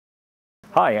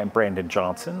Hi, I'm Brandon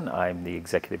Johnson. I'm the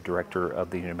Executive Director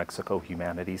of the New Mexico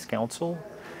Humanities Council.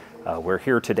 We're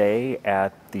here today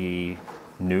at the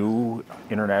new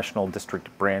International District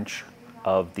branch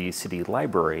of the City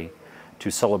Library to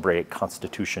celebrate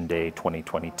Constitution Day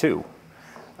 2022.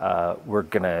 We're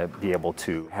going to be able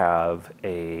to have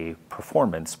a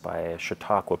performance by a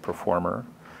Chautauqua performer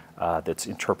that's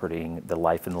interpreting the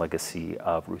life and legacy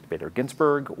of Ruth Bader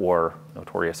Ginsburg, or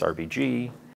Notorious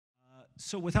RBG.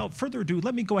 So without further ado,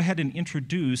 let me go ahead and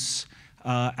introduce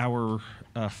our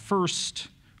first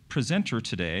presenter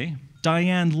today,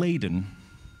 Diane Layden.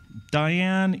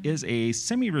 Diane is a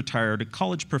semi-retired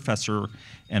college professor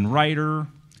and writer.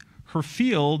 Her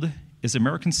field is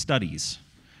American Studies.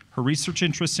 Her research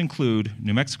interests include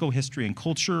New Mexico history and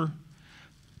culture,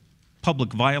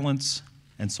 public violence,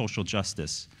 and social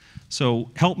justice. So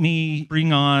help me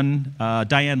bring on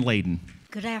Diane Layden.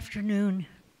 Good afternoon.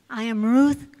 I am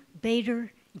Ruth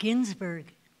Bader Ginsburg.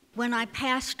 When I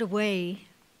passed away,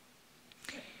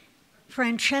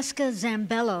 Francesca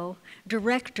Zambello,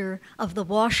 director of the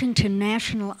Washington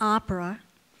National Opera,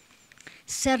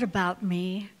 said about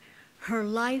me, "Her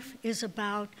life is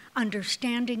about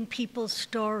understanding people's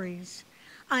stories."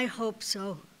 I hope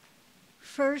so.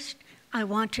 First, I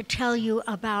want to tell you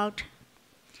about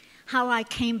how I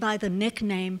came by the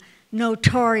nickname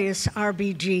Notorious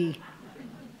RBG.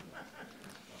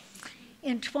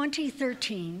 In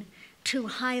 2013, to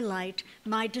highlight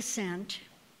my dissent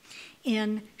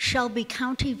in Shelby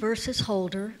County versus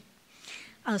Holder,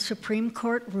 a Supreme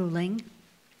Court ruling,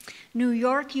 New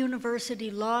York University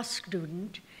law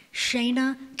student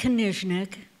Shana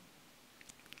Kniznik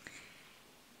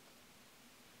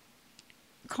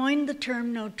coined the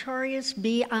term Notorious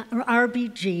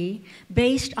RBG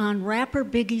based on rapper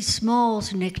Biggie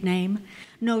Smalls' nickname,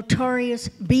 Notorious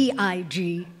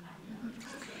B.I.G.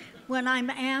 When I'm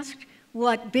asked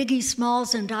what Biggie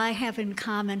Smalls and I have in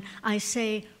common, I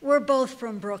say, we're both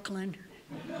from Brooklyn.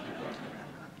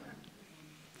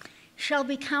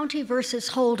 Shelby County versus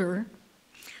Holder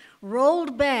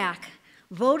rolled back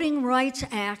Voting Rights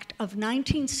Act of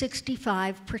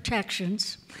 1965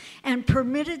 protections and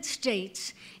permitted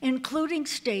states, including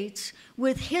states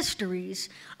with histories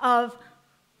of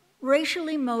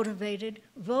racially motivated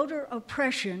voter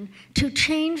oppression, to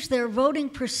change their voting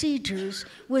procedures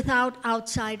without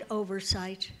outside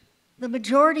oversight. The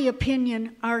majority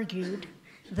opinion argued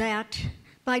that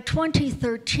by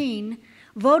 2013,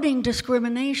 voting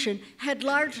discrimination had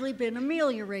largely been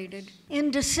ameliorated.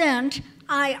 In dissent,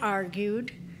 I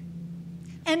argued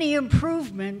any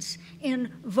improvements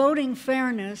in voting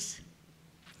fairness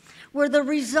were the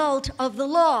result of the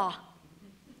law.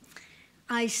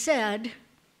 I said,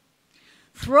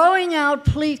 throwing out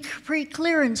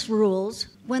pre-clearance rules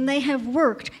when they have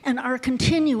worked and are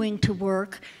continuing to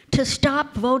work to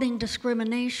stop voting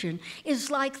discrimination is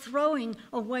like throwing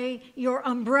away your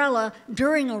umbrella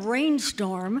during a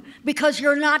rainstorm because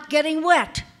you're not getting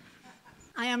wet.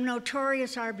 I am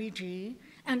Notorious RBG,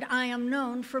 and I am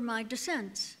known for my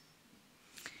dissents.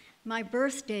 My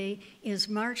birthday is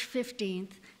March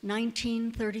 15th,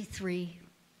 1933.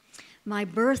 My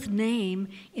birth name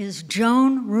is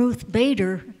Joan Ruth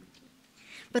Bader,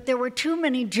 but there were too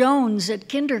many Joans at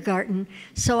kindergarten,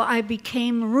 so I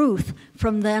became Ruth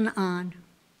from then on.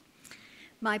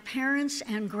 My parents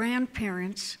and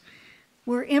grandparents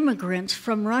were immigrants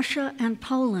from Russia and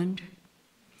Poland.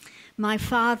 My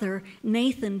father,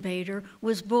 Nathan Bader,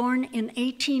 was born in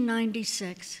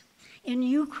 1896 in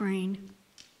Ukraine.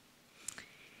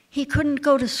 He couldn't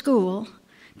go to school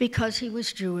because he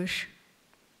was Jewish.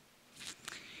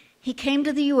 He came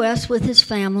to the U.S. with his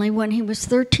family when he was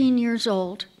 13 years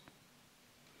old.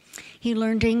 He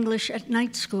learned English at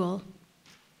night school.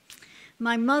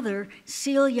 My mother,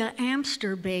 Celia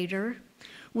Amster Bader,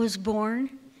 was born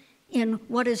in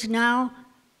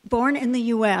the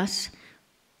U.S.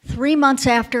 3 months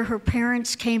after her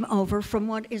parents came over from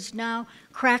what is now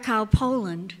Krakow,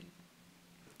 Poland.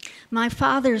 My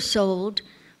father sold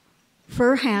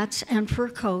fur hats and fur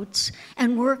coats,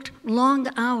 and worked long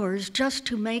hours just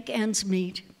to make ends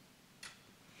meet.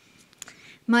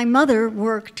 My mother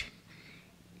worked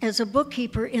as a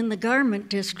bookkeeper in the garment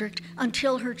district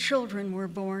until her children were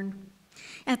born.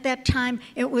 At that time,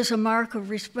 it was a mark of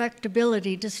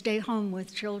respectability to stay home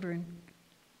with children.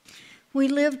 We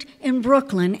lived in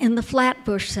Brooklyn in the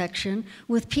Flatbush section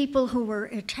with people who were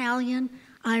Italian,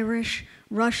 Irish,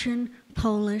 Russian,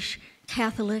 Polish,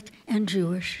 Catholic, and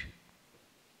Jewish.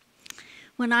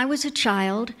 When I was a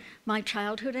child, my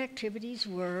childhood activities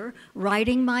were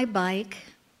riding my bike,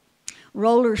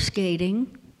 roller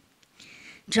skating,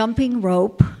 jumping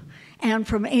rope, and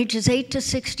from ages 8 to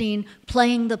 16,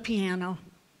 playing the piano.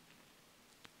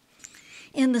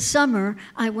 In the summer,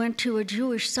 I went to a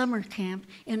Jewish summer camp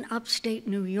in upstate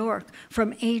New York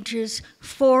from ages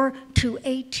 4 to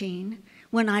 18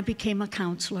 when I became a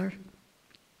counselor.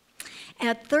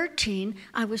 At 13,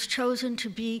 I was chosen to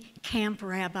be camp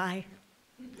rabbi.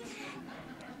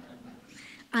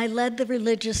 I led the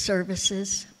religious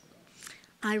services.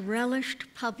 I relished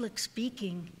public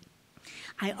speaking.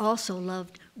 I also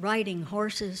loved riding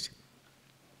horses.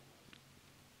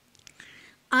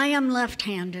 I am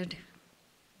left-handed.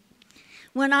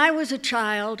 When I was a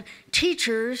child,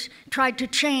 teachers tried to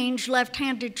change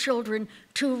left-handed children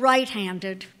to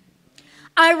right-handed.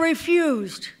 I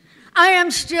refused. I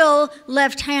am still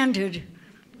left-handed.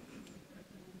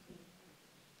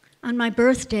 On my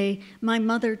birthday, my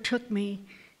mother took me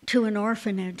to an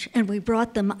orphanage, and we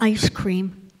brought them ice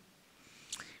cream.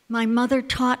 My mother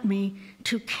taught me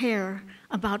to care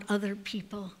about other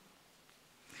people.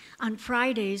 On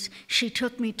Fridays, she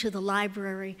took me to the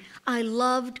library. I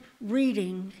loved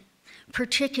reading,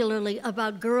 particularly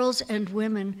about girls and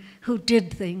women who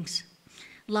did things,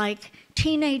 like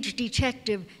teenage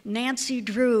detective Nancy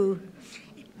Drew,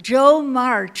 Jo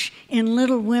March in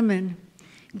Little Women,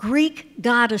 Greek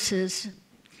goddesses,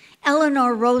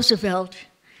 Eleanor Roosevelt,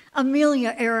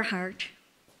 Amelia Earhart.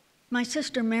 My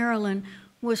sister Marilyn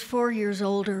was 4 years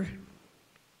older.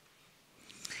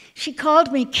 She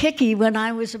called me Kicky when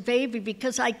I was a baby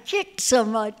because I kicked so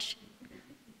much.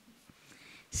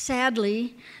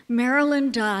 Sadly,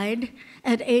 Marilyn died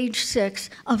at age 6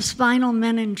 of spinal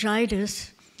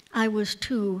meningitis. I was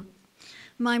 2.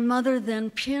 My mother then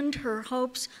pinned her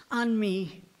hopes on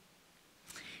me.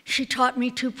 She taught me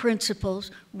 2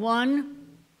 principles. 1,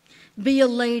 be a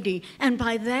lady, and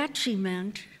by that she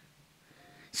meant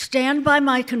stand by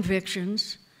my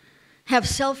convictions, have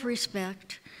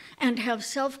self-respect, and have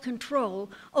self-control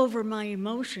over my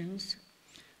emotions.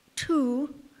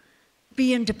 2,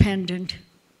 be independent.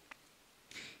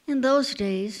 In those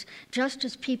days, just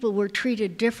as people were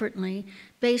treated differently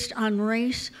based on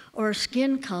race or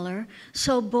skin color,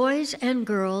 so boys and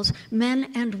girls,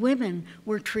 men and women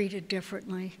were treated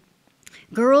differently.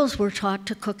 Girls were taught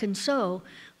to cook and sew.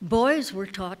 Boys were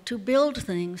taught to build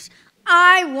things.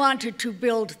 I wanted to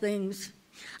build things.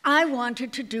 I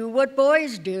wanted to do what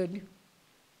boys did.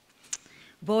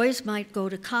 Boys might go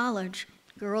to college,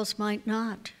 girls might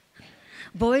not.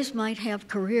 Boys might have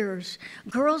careers,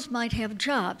 girls might have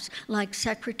jobs like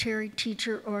secretary,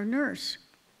 teacher, or nurse.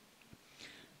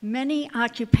 Many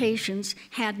occupations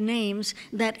had names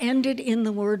that ended in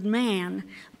the word man: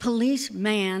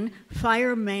 policeman,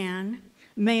 fireman,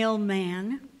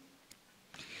 mailman.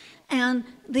 And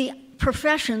the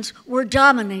professions were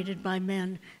dominated by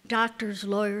men: doctors,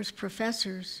 lawyers,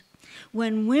 professors.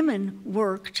 When women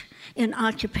worked in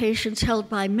occupations held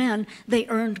by men, they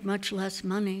earned much less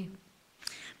money.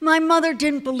 My mother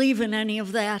didn't believe in any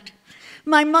of that.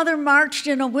 My mother marched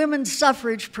in a women's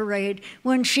suffrage parade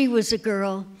when she was a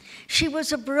girl. She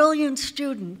was a brilliant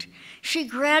student. She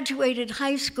graduated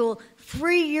high school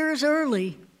 3 years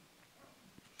early.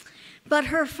 But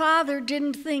her father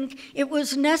didn't think it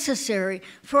was necessary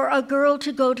for a girl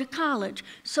to go to college,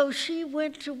 so she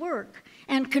went to work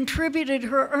and contributed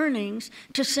her earnings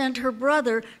to send her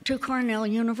brother to Cornell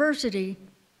University.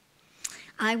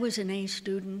 I was an A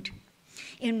student.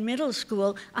 In middle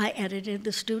school, I edited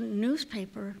the student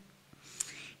newspaper.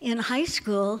 In high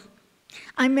school,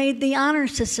 I made the Honor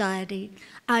Society.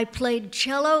 I played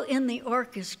cello in the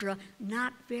orchestra,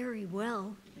 not very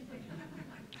well.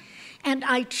 And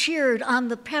I cheered on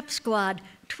the pep squad,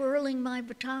 twirling my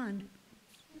baton.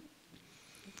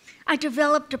 I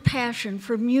developed a passion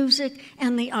for music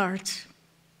and the arts.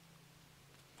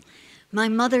 My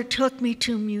mother took me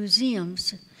to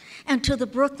museums and to the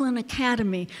Brooklyn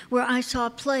Academy, where I saw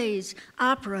plays,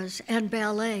 operas, and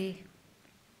ballet.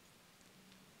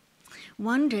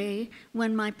 One day,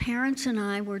 when my parents and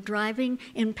I were driving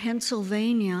in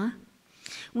Pennsylvania,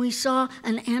 we saw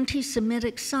an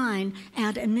anti-Semitic sign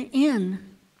at an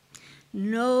inn: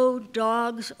 "No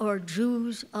dogs or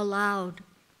Jews allowed."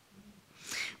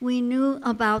 We knew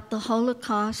about the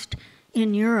Holocaust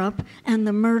in Europe and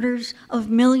the murders of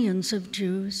millions of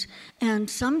Jews, and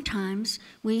sometimes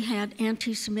we had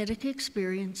anti-Semitic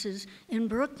experiences in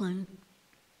Brooklyn.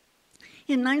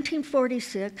 In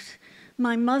 1946,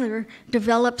 my mother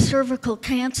developed cervical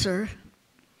cancer,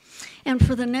 and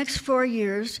for the next 4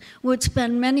 years would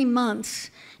spend many months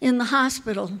in the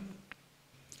hospital.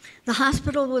 The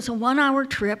hospital was a 1-hour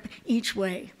trip each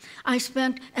way. I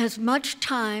spent as much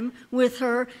time with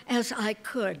her as I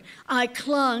could. I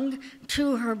clung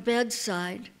to her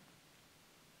bedside.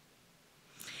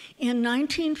 In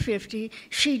 1950,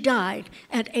 she died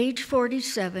at age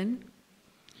 47.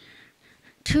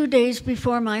 2 days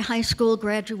before my high school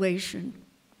graduation.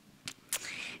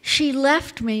 She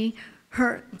left me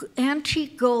her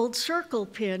antique gold circle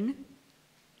pin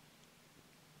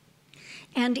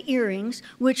and earrings,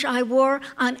 which I wore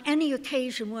on any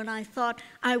occasion when I thought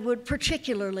I would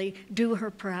particularly do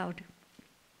her proud.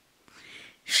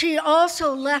 She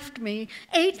also left me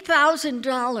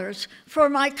 $8,000 for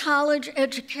my college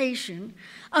education,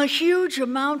 a huge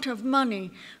amount of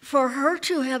money for her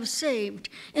to have saved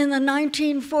in the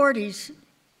 1940s.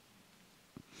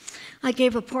 I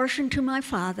gave a portion to my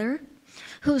father,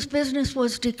 whose business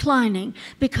was declining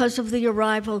because of the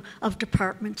arrival of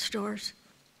department stores.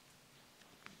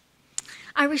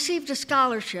 I received a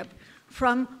scholarship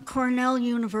from Cornell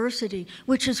University,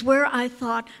 which is where I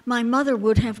thought my mother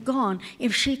would have gone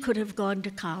if she could have gone to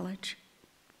college.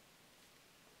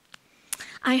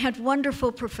 I had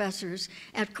wonderful professors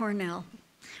at Cornell.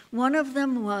 One of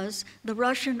them was the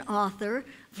Russian author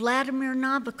Vladimir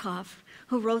Nabokov,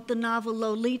 who wrote the novel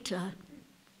Lolita.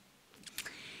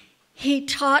 He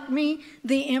taught me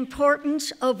the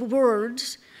importance of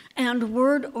words and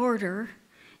word order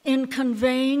in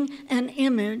conveying an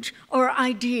image or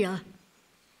idea.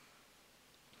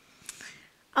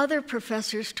 Other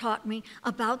professors taught me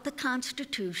about the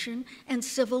Constitution and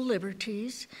civil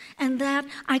liberties, and that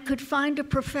I could find a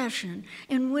profession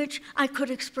in which I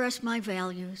could express my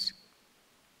values.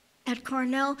 At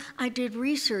Cornell, I did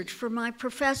research for my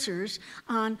professors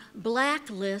on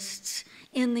blacklists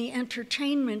in the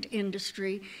entertainment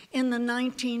industry in the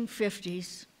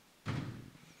 1950s.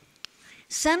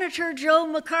 Senator Joe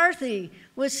McCarthy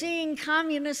was seeing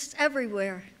communists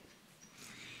everywhere,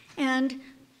 and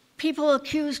people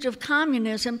accused of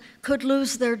communism could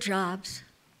lose their jobs.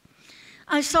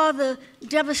 I saw the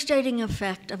devastating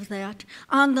effect of that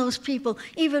on those people,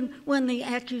 even when the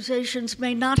accusations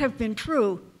may not have been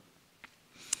true.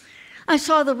 I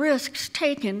saw the risks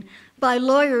taken by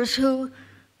lawyers who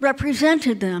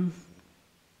represented them,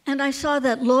 and I saw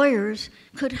that lawyers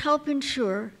could help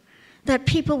ensure that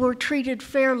people were treated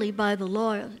fairly by the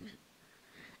law,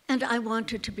 and I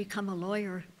wanted to become a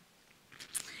lawyer.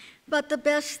 But the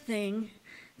best thing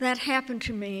that happened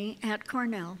to me at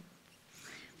Cornell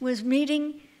was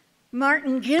meeting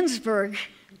Martin Ginsburg.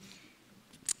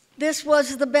 This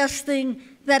was the best thing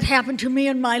that happened to me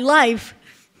in my life.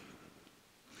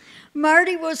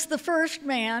 Marty was the first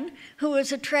man who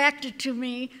was attracted to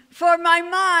me for my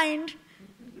mind.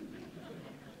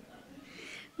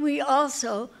 We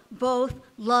also both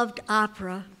loved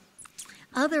opera.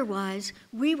 Otherwise,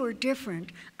 we were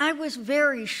different. I was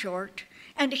very short,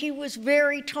 and he was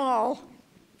very tall.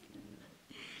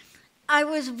 I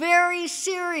was very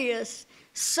serious,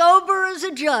 sober as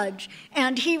a judge,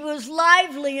 and he was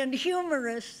lively and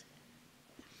humorous.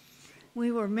 We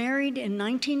were married in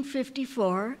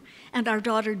 1954, and our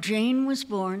daughter Jane was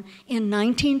born in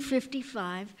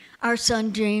 1955, our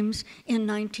son James in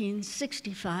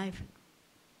 1965.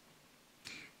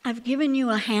 I've given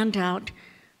you a handout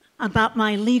about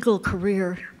my legal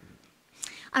career.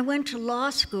 I went to law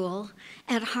school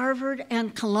at Harvard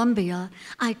and Columbia.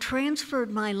 I transferred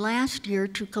my last year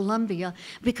to Columbia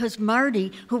because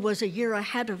Marty, who was a year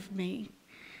ahead of me,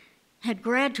 had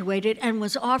graduated and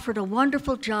was offered a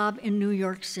wonderful job in New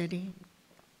York City.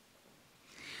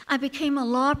 I became a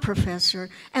law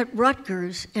professor at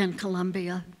Rutgers and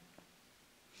Columbia.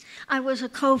 I was a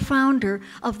co-founder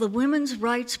of the Women's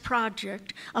Rights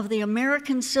Project of the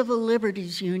American Civil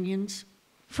Liberties Unions,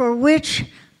 for which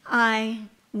I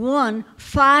won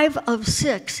 5 of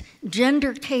 6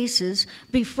 gender cases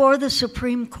before the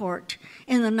Supreme Court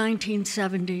in the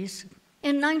 1970s.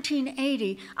 In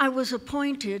 1980, I was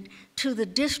appointed to the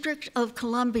District of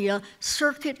Columbia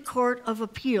Circuit Court of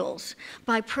Appeals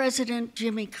by President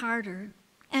Jimmy Carter.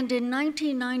 And in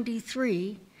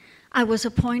 1993, I was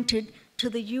appointed to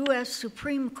the U.S.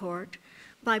 Supreme Court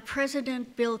by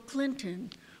President Bill Clinton,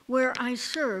 where I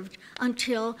served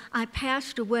until I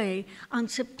passed away on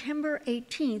September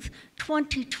 18th,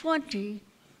 2020,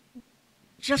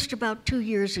 just about 2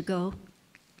 years ago.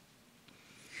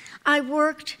 I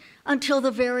worked until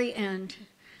the very end.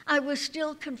 I was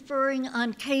still conferring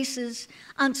on cases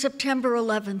on September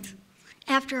 11th.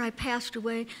 After I passed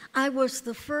away, I was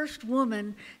the first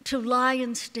woman to lie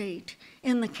in state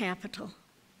in the Capitol.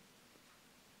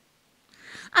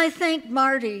 I thank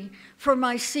Marty for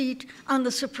my seat on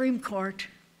the Supreme Court.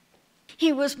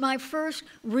 He was my first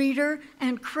reader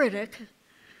and critic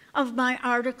of my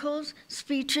articles,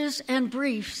 speeches, and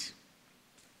briefs.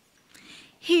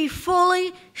 He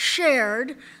fully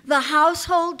shared the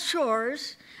household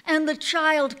chores and the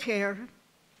child care,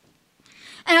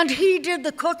 and he did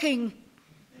the cooking.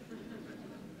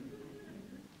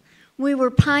 We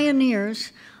were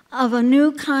pioneers of a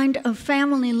new kind of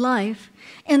family life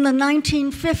in the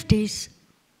 1950s.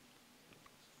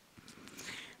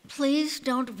 Please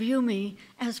don't view me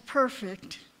as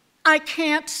perfect. I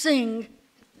can't sing.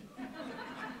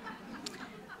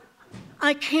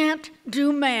 I can't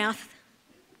do math.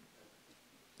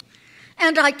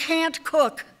 And I can't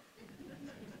cook.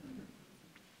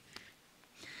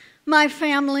 My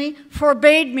family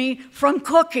forbade me from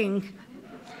cooking.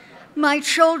 My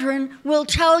children will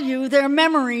tell you their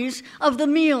memories of the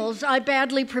meals I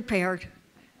badly prepared.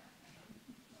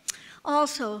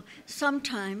 Also,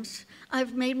 sometimes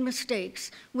I've made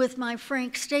mistakes with my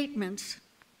frank statements.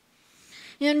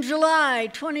 In July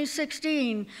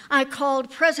 2016, I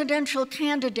called presidential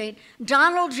candidate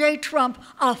Donald J. Trump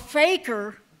a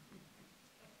faker.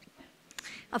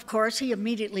 Of course, he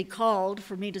immediately called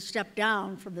for me to step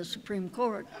down from the Supreme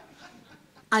Court.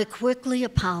 I quickly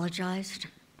apologized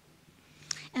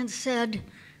and said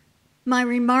my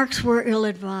remarks were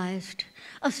ill-advised.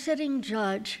 A sitting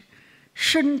judge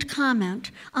shouldn't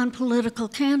comment on political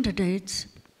candidates.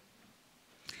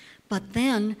 But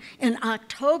then, in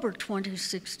October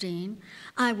 2016,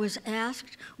 I was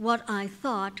asked what I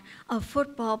thought of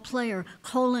football player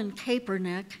Colin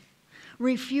Kaepernick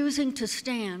refusing to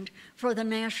stand for the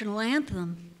national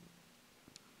anthem.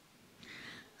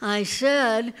 I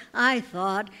said I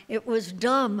thought it was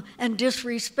dumb and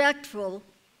disrespectful.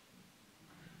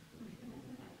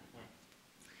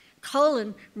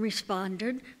 Colin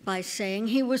responded by saying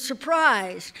he was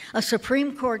surprised a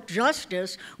Supreme Court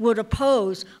justice would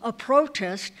oppose a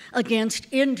protest against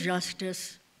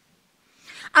injustice.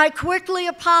 I quickly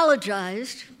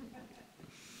apologized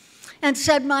and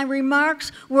said my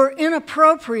remarks were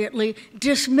inappropriately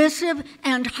dismissive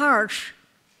and harsh.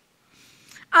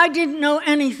 I didn't know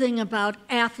anything about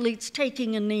athletes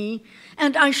taking a knee,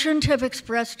 and I shouldn't have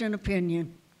expressed an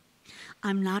opinion.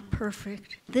 I'm not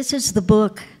perfect. This is the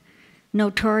book,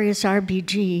 Notorious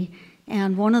RBG,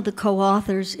 and one of the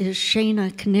co-authors is Shana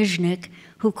Kniznik,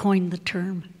 who coined the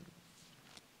term.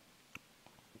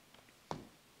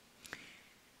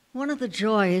 One of the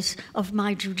joys of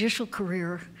my judicial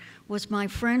career was my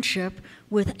friendship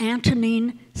with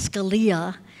Antonin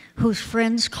Scalia, whose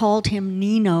friends called him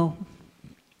Nino.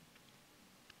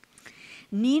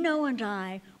 Nino and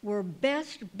I were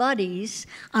best buddies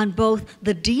on both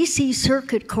the D.C.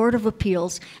 Circuit Court of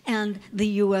Appeals and the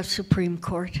U.S. Supreme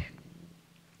Court.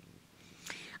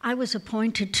 I was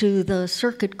appointed to the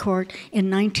Circuit Court in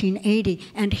 1980,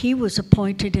 and he was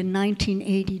appointed in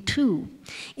 1982.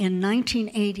 In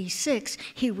 1986,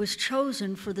 he was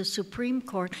chosen for the Supreme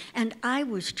Court, and I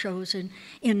was chosen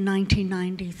in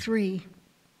 1993.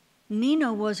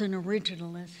 Nino was an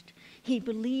originalist. He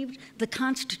believed the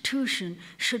Constitution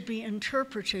should be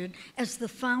interpreted as the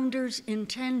founders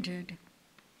intended.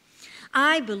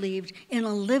 I believed in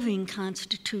a living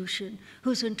Constitution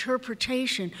whose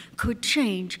interpretation could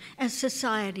change as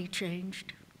society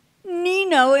changed.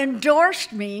 Nino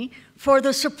endorsed me for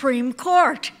the Supreme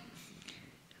Court.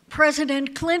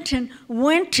 President Clinton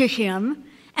went to him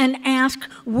and asked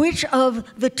which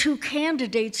of the two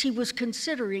candidates he was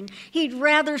considering he'd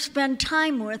rather spend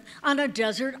time with on a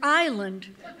desert island.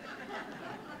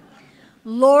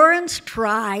 Lawrence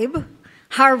Tribe,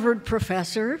 Harvard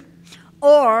professor,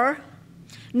 or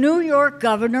New York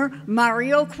Governor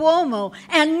Mario Cuomo.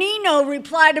 And Nino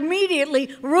replied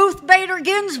immediately, Ruth Bader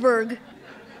Ginsburg.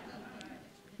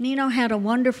 Nino had a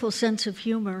wonderful sense of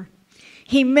humor.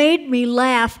 He made me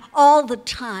laugh all the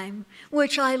time,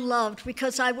 which I loved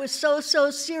because I was so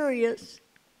serious.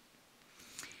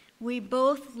 We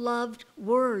both loved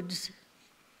words.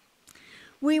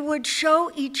 We would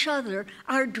show each other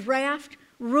our draft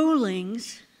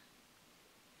rulings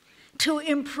to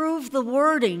improve the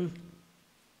wording.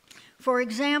 For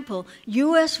example,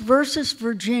 U.S. versus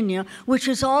Virginia, which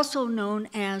is also known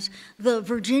as the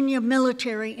Virginia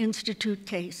Military Institute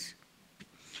case.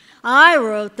 I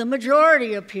wrote the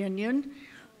majority opinion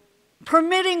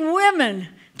permitting women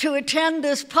to attend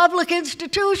this public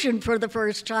institution for the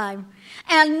first time.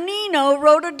 And Nino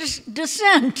wrote a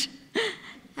dissent.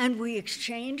 And we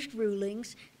exchanged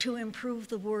rulings to improve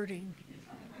the wording.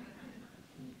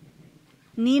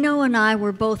 Nino and I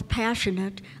were both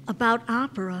passionate about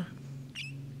opera.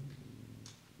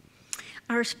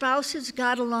 Our spouses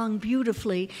got along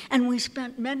beautifully, and we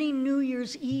spent many New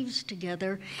Year's Eves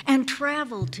together and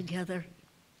traveled together.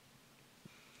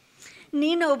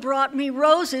 Nino brought me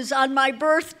roses on my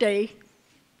birthday.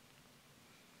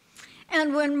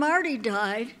 And when Marty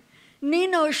died,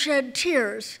 Nino shed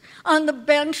tears on the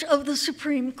bench of the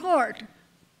Supreme Court.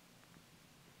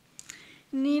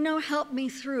 Nino helped me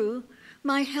through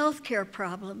my health care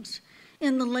problems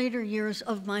in the later years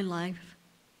of my life.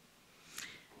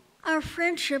 Our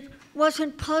friendship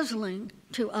wasn't puzzling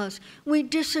to us. We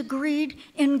disagreed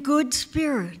in good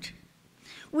spirit.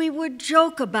 We would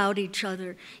joke about each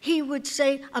other. He would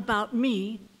say about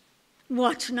me,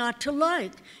 "What's not to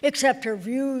like?" Except her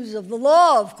views of the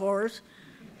law, of course.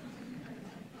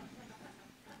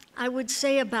 I would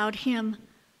say about him,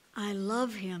 "I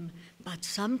love him, but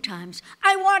sometimes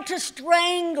I want to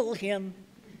strangle him."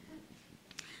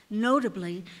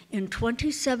 Notably, in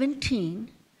 2017,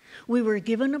 we were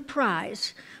given a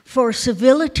prize for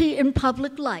civility in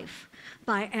public life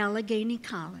by Allegheny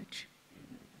College.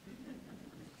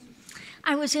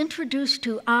 I was introduced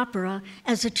to opera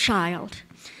as a child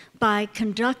by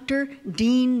conductor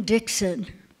Dean Dixon,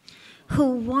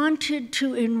 who wanted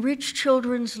to enrich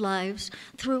children's lives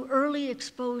through early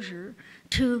exposure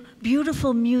to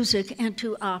beautiful music and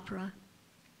to opera.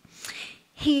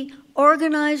 He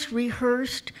organized,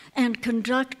 rehearsed, and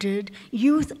conducted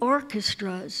youth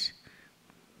orchestras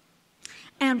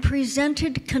and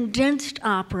presented condensed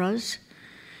operas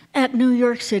at New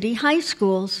York City high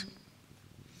schools.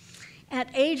 At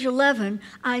age 11,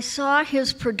 I saw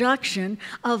his production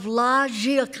of La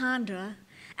Gioconda,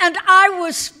 and I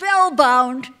was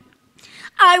spellbound.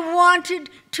 I wanted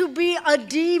to be a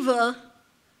diva.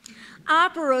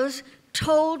 Operas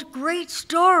told great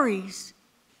stories.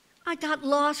 I got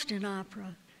lost in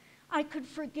opera. I could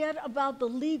forget about the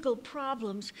legal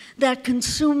problems that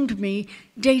consumed me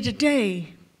day to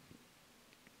day.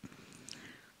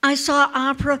 I saw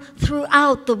opera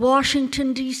throughout the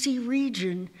Washington, D.C.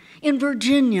 region, in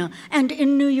Virginia, and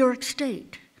in New York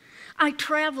State. I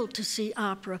traveled to see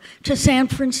opera to San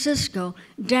Francisco,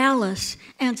 Dallas,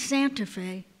 and Santa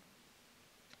Fe.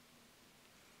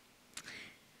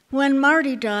 When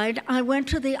Marty died, I went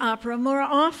to the opera more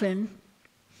often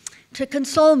to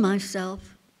console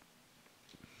myself.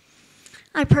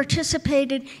 I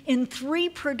participated in 3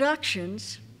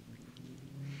 productions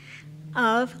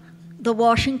of the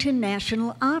Washington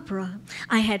National Opera.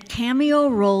 I had cameo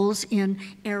roles in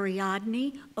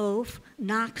Ariadne, Oaf,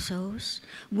 Naxos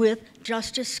with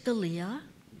Justice Scalia,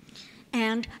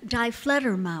 and Die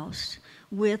Fledermaus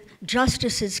with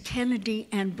Justices Kennedy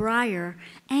and Breyer,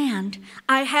 and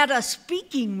I had a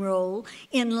speaking role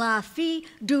in La Fille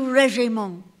du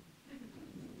Régiment.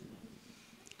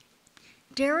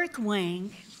 Derek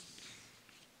Wang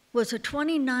was a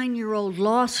 29-year-old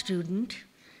law student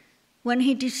when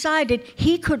he decided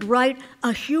he could write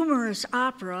a humorous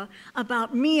opera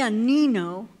about me and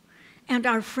Nino and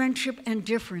our friendship and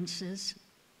differences.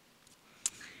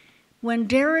 When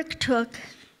Derek took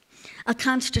a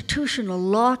constitutional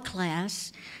law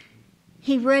class,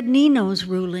 he read Nino's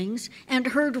rulings and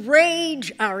heard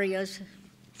rage arias.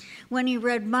 When he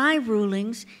read my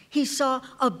rulings, he saw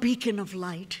a beacon of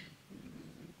light.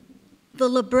 The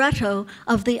libretto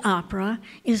of the opera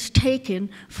is taken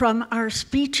from our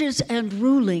speeches and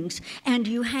rulings, and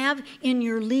you have in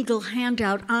your legal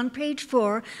handout on page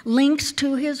 4 links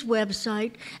to his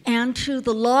website and to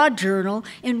the law journal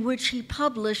in which he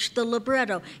published the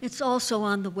libretto. It's also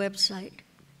on the website.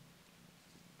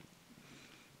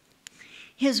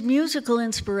 His musical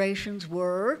inspirations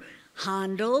were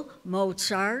Handel,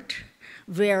 Mozart,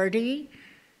 Verdi,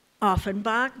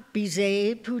 Offenbach,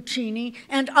 Bizet, Puccini,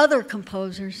 and other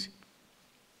composers.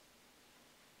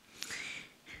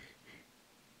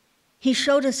 He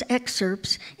showed us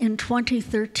excerpts in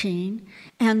 2013,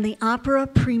 and the opera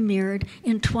premiered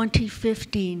in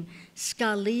 2015,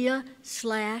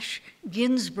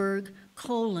 Scalia/Ginsburg: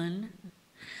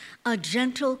 a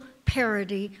gentle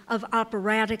parody of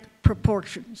operatic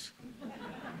proportions.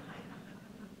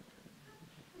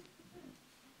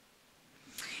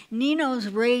 Nino's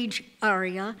rage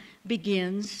aria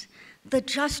begins, "The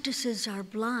justices are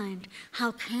blind.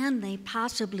 How can they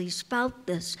possibly spout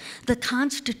this? The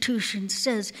Constitution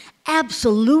says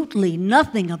absolutely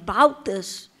nothing about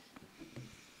this."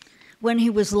 When he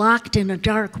was locked in a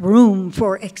dark room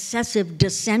for excessive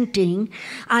dissenting,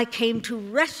 I came to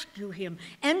rescue him,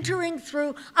 entering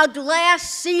through a glass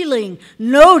ceiling,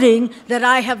 noting that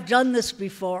I have done this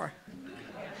before.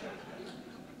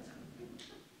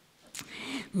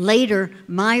 Later,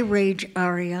 my rage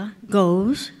aria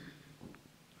goes,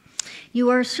 "You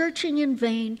are searching in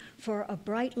vain for a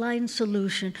bright line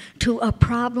solution to a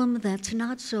problem that's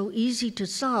not so easy to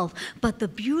solve. But the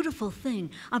beautiful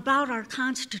thing about our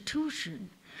Constitution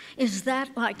is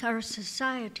that, like our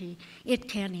society, it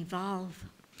can evolve."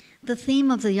 The theme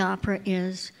of the opera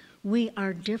is, we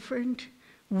are different,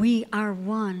 we are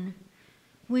one.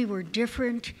 We were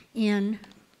different in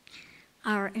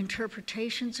our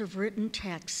interpretations of written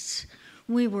texts.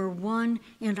 we were one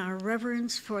in our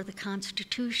reverence for the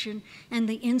Constitution and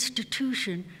the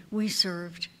institution we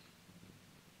served.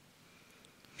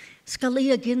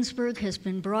 Scalia Ginsburg has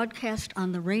been broadcast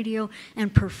on the radio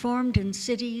and performed in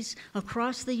cities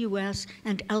across the U.S.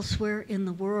 and elsewhere in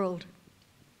the world.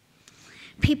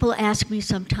 People ask me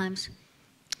sometimes,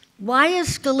 why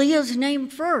is Scalia's name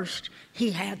first?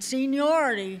 He had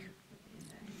seniority.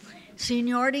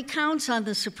 Seniority counts on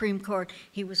the Supreme Court.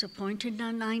 He was appointed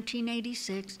in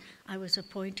 1986. I was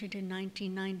appointed in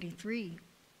 1993.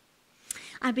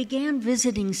 I began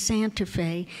visiting Santa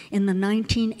Fe in the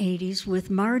 1980s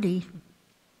with Marty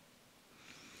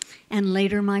and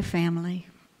later my family.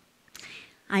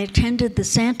 I attended the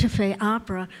Santa Fe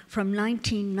Opera from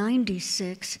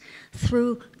 1996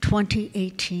 through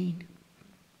 2018.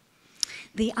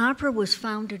 The opera was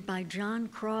founded by John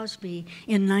Crosby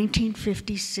in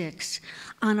 1956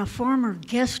 on a former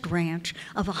guest ranch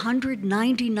of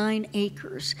 199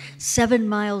 acres, 7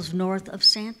 miles north of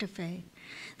Santa Fe.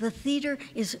 The theater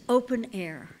is open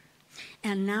air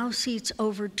and now seats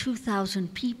over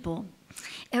 2,000 people.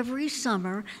 Every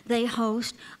summer, they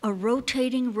host a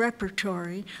rotating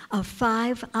repertory of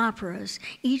 5 operas,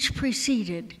 each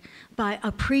preceded by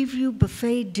a preview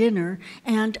buffet dinner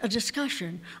and a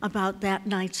discussion about that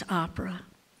night's opera.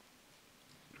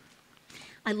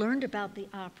 I learned about the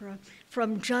opera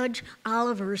from Judge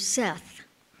Oliver Seth,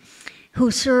 who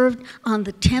served on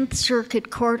the 10th Circuit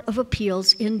Court of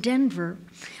Appeals in Denver.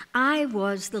 I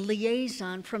was the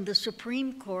liaison from the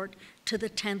Supreme Court to the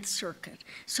 10th Circuit,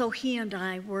 so he and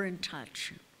I were in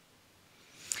touch.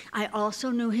 I also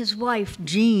knew his wife,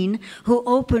 Jean, who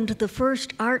opened the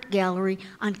first art gallery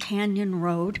on Canyon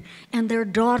Road, and their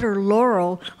daughter,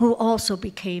 Laurel, who also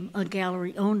became a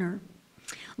gallery owner.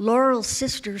 Laurel's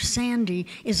sister, Sandy,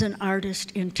 is an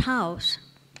artist in Taos.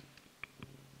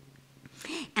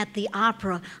 At the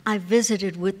opera, I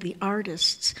visited with the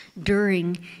artists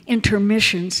during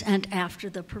intermissions and after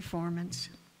the performance.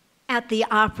 At the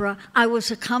opera, I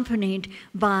was accompanied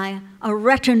by a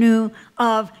retinue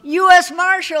of U.S.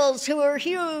 Marshals who were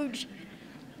huge.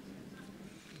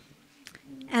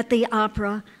 At the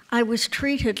opera, I was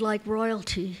treated like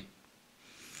royalty.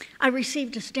 I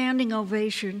received a standing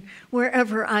ovation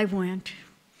wherever I went.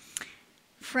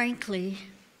 Frankly,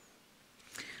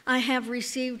 I have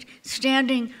received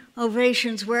standing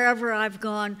ovations wherever I've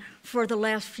gone for the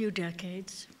last few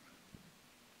decades.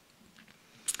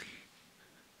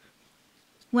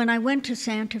 When I went to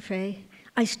Santa Fe,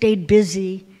 I stayed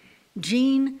busy.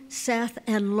 Jean, Seth,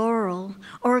 and Laurel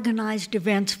organized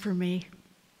events for me.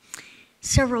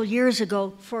 Several years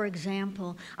ago, for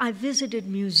example, I visited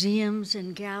museums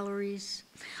and galleries.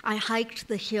 I hiked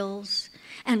the hills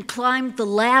and climbed the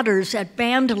ladders at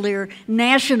Bandelier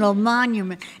National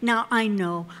Monument. Now, I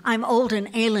know I'm old and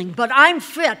ailing, but I'm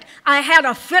fit. I had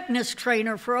a fitness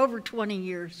trainer for over 20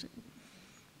 years.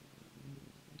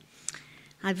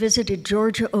 I visited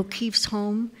Georgia O'Keeffe's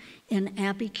home in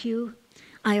Albuquerque.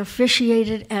 I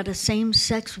officiated at a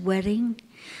same-sex wedding.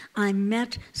 I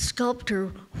met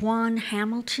sculptor Juan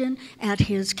Hamilton at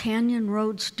his Canyon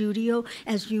Road studio.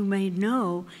 As you may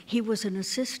know, he was an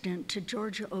assistant to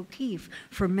Georgia O'Keeffe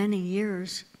for many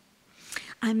years.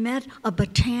 I met a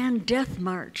Bataan Death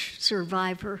March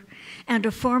survivor and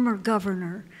a former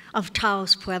governor of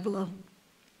Taos Pueblo.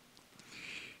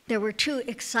 There were 2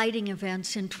 exciting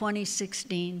events in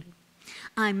 2016.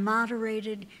 I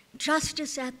moderated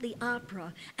Justice at the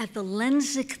Opera at the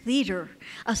Lensic Theater,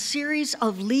 a series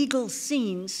of legal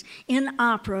scenes in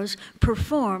operas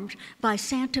performed by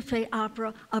Santa Fe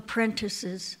Opera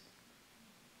apprentices.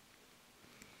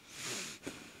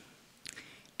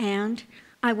 And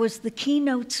I was the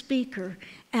keynote speaker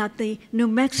at the New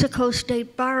Mexico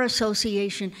State Bar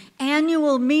Association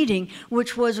annual meeting,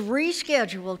 which was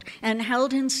rescheduled and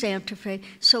held in Santa Fe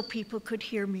so people could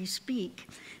hear me speak.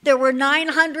 There were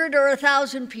 900 or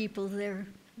 1,000 people there.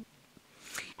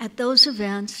 At those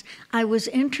events, I was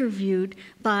interviewed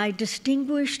by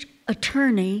distinguished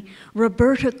attorney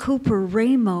Roberta Cooper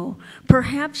Ramo.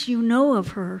 Perhaps you know of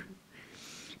her.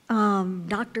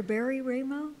 Dr. Barry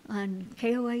Ramo on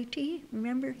KOAT,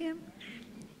 remember him?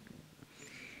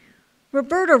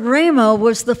 Roberta Ramo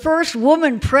was the first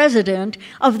woman president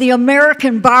of the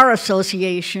American Bar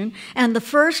Association and the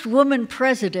first woman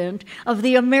president of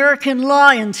the American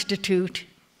Law Institute.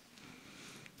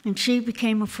 And she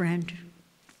became a friend.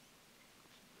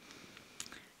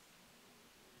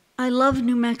 I love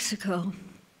New Mexico.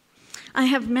 I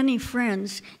have many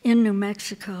friends in New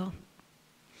Mexico.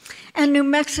 And New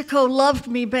Mexico loved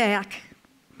me back.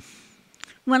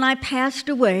 When I passed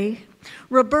away,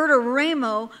 Roberta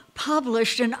Ramo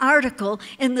published an article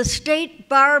in the State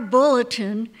Bar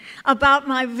Bulletin about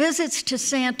my visits to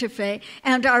Santa Fe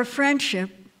and our friendship,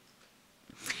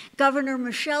 Governor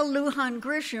Michelle Lujan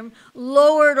Grisham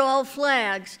lowered all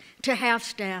flags to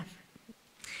half-staff.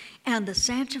 And the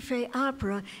Santa Fe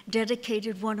Opera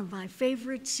dedicated one of my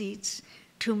favorite seats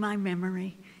to my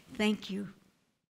memory. Thank you.